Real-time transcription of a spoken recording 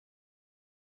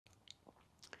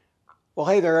Well,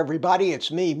 hey there, everybody.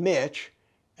 It's me, Mitch,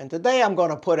 and today I'm going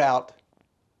to put out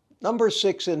number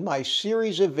 6 in my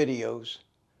series of videos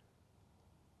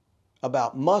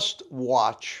about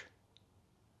must-watch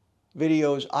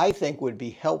videos I think would be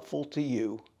helpful to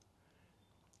you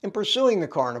in pursuing the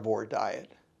carnivore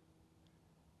diet.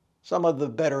 Some of the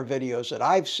better videos that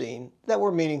I've seen that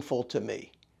were meaningful to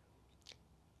me.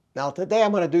 Now, today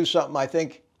I'm going to do something I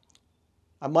think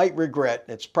I might regret.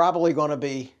 It's probably going to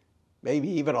be maybe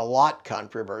even a lot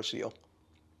controversial,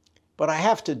 but I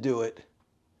have to do it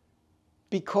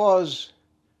because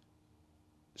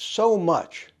so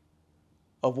much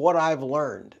of what I've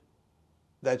learned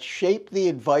that shaped the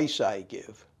advice I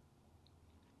give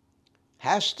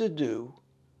has to do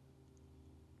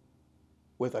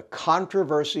with a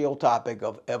controversial topic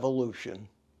of evolution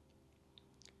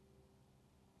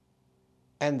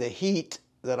and the heat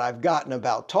that I've gotten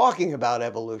about talking about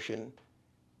evolution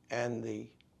and the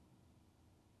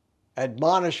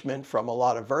admonishment from a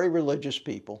lot of very religious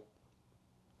people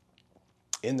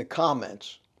in the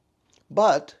comments.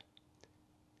 But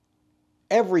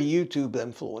every YouTube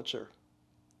influencer,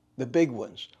 the big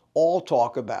ones, all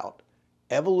talk about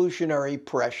evolutionary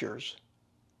pressures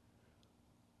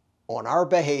on our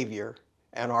behavior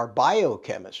and our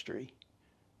biochemistry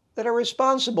that are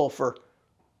responsible for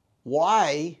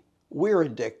why we're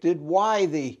addicted, why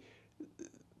the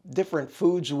different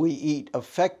foods we eat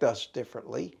affect us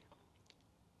differently.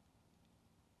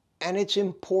 And it's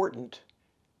important.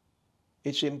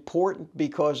 It's important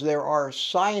because there are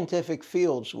scientific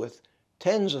fields with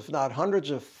tens, if not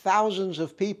hundreds of thousands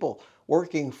of people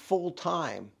working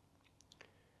full-time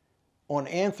on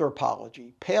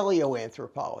anthropology,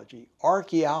 paleoanthropology,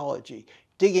 archaeology,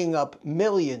 digging up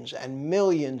millions and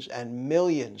millions and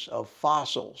millions of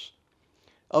fossils,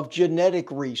 of genetic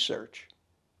research,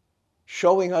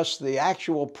 showing us the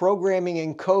actual programming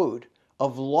and code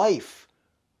of life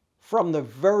from the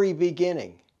very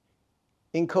beginning,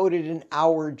 encoded in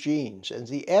our genes, and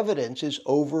the evidence is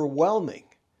overwhelming.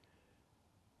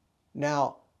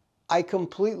 Now, I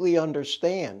completely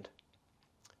understand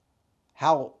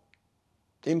how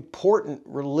important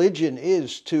religion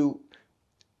is to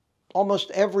almost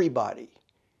everybody.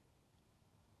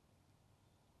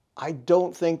 I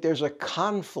don't think there's a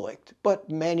conflict, but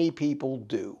many people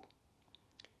do.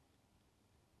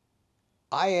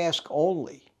 I ask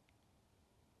only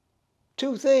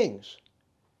two things.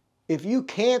 If you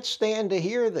can't stand to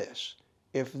hear this,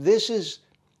 if this is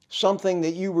something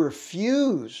that you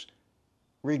refuse,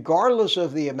 regardless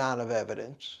of the amount of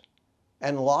evidence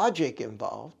and logic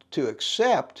involved, to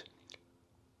accept,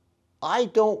 I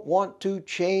don't want to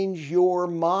change your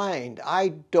mind.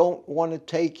 I don't want to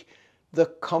take the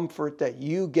comfort that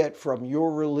you get from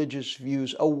your religious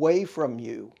views away from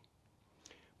you.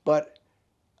 But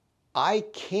I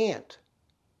can't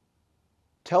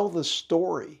tell the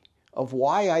story of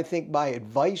why I think my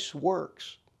advice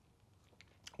works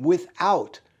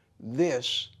without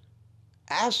this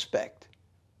aspect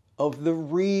of the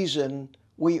reason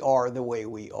we are the way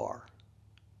we are.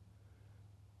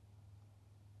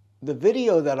 The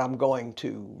video that I'm going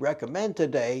to recommend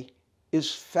today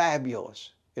is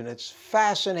fabulous, and it's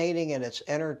fascinating and it's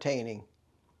entertaining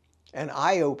and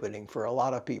eye-opening for a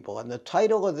lot of people. And the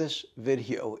title of this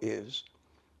video is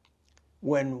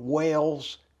When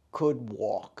Whales Could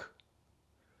Walk.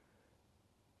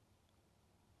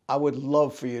 I would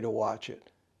love for you to watch it.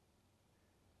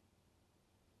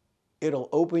 It'll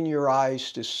open your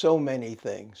eyes to so many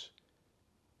things.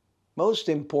 Most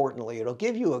importantly, it'll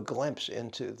give you a glimpse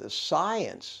into the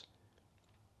science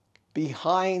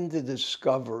behind the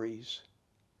discoveries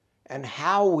and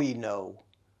how we know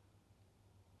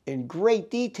in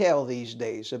great detail these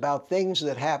days about things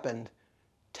that happened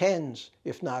tens,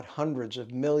 if not hundreds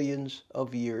of millions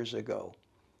of years ago,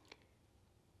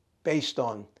 based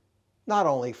on not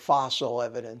only fossil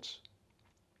evidence,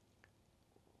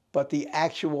 but the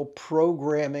actual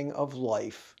programming of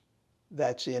life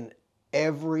that's in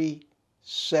every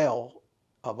cell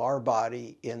of our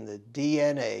body, in the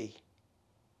DNA,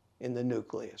 in the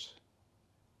nucleus.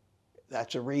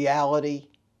 That's a reality.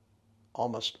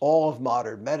 Almost all of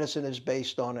modern medicine is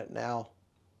based on it now.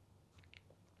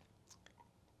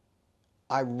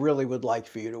 I really would like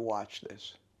for you to watch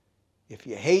this. If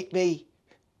you hate me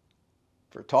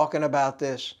for talking about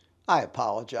this, I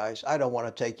apologize. I don't want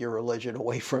to take your religion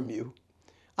away from you.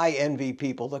 I envy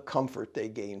people the comfort they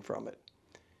gain from it.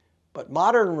 But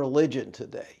modern religion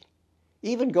today,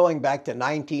 even going back to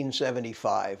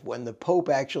 1975, when the Pope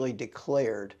actually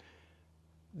declared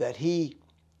that he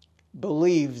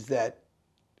believed that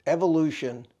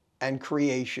evolution and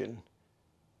creation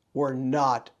were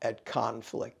not at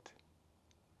conflict.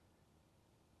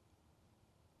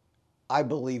 I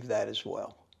believe that as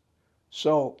well.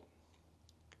 So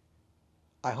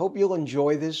I hope you'll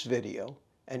enjoy this video.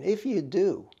 And if you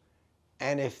do,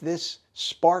 and if this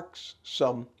sparks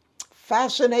some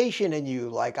fascination in you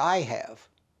like I have,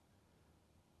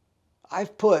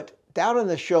 I've put down in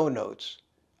the show notes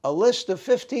a list of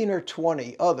 15 or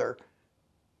 20 other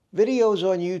videos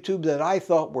on YouTube that I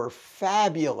thought were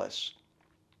fabulous,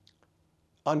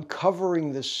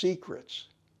 uncovering the secrets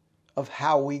of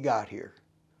how we got here,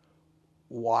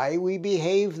 why we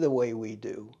behave the way we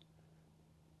do,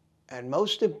 and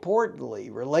most importantly,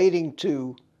 relating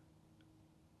to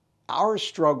our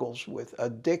struggles with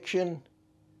addiction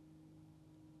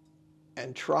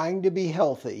and trying to be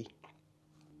healthy.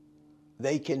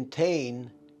 They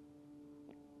contain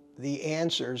the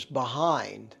answers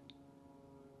behind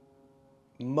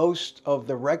most of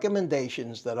the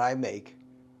recommendations that I make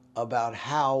about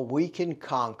how we can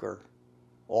conquer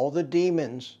all the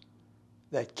demons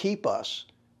that keep us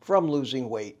from losing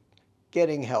weight,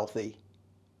 getting healthy,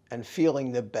 and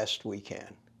feeling the best we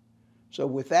can. So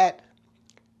with that,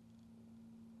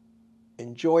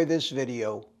 enjoy this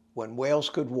video, When Whales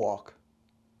Could Walk.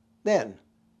 Then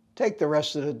take the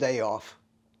rest of the day off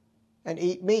and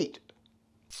eat meat.